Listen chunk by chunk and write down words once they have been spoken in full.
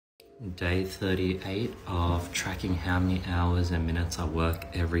Day 38 of tracking how many hours and minutes I work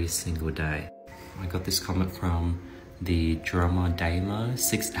every single day. I got this comment from the drummer Damo.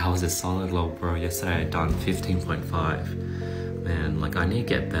 6 hours is solid. Lol, bro, yesterday I done 15.5. Man, like I need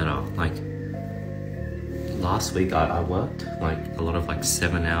to get better. Like last week I worked like a lot of like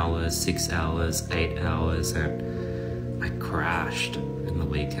 7 hours, 6 hours, 8 hours, and I crashed in the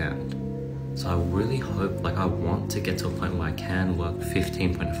weekend. So I really hope, like I want to get to a point where I can work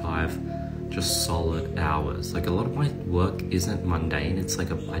 15.5 just solid hours. Like a lot of my work isn't mundane. It's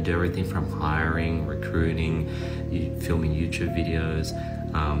like I do everything from hiring, recruiting, filming YouTube videos,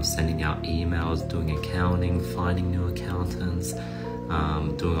 sending out emails, doing accounting, finding new accountants,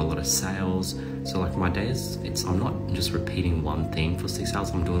 doing a lot of sales. So like my days, I'm not just repeating one thing for 6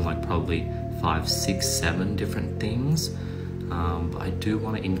 hours. I'm doing like probably 5, 6, 7 different things. But I do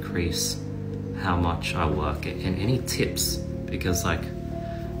want to increase how much I work and any tips, because like,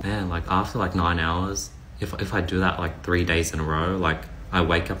 man, like after like 9 hours, if I do that like 3 days in a row, like I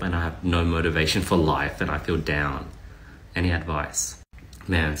wake up and I have no motivation for life and I feel down. Any advice?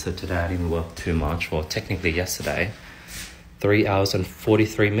 Man, so today I didn't work too much, or technically yesterday, 3 hours and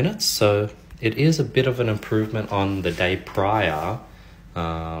 43 minutes. So it is a bit of an improvement on the day prior.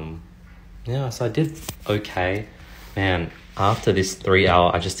 Yeah, so I did okay. Man, after this 3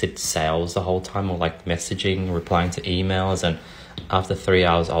 hour, I just did sales the whole time, or like messaging, replying to emails. And after 3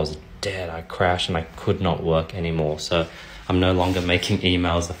 hours, I was dead. I crashed and I could not work anymore. So I'm no longer making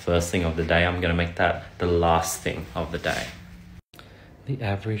emails the first thing of the day. I'm going to make that the last thing of the day. The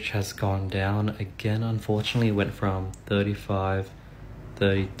average has gone down again, unfortunately. It went from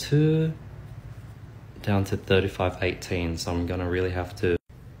 35.32 down to 35.18. So I'm going to really have to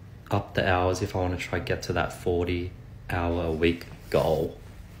up the hours if I want to try get to that 40-hour a week goal.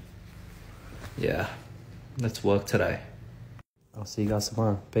 Yeah, let's work today. I'll see you guys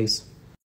tomorrow. Peace.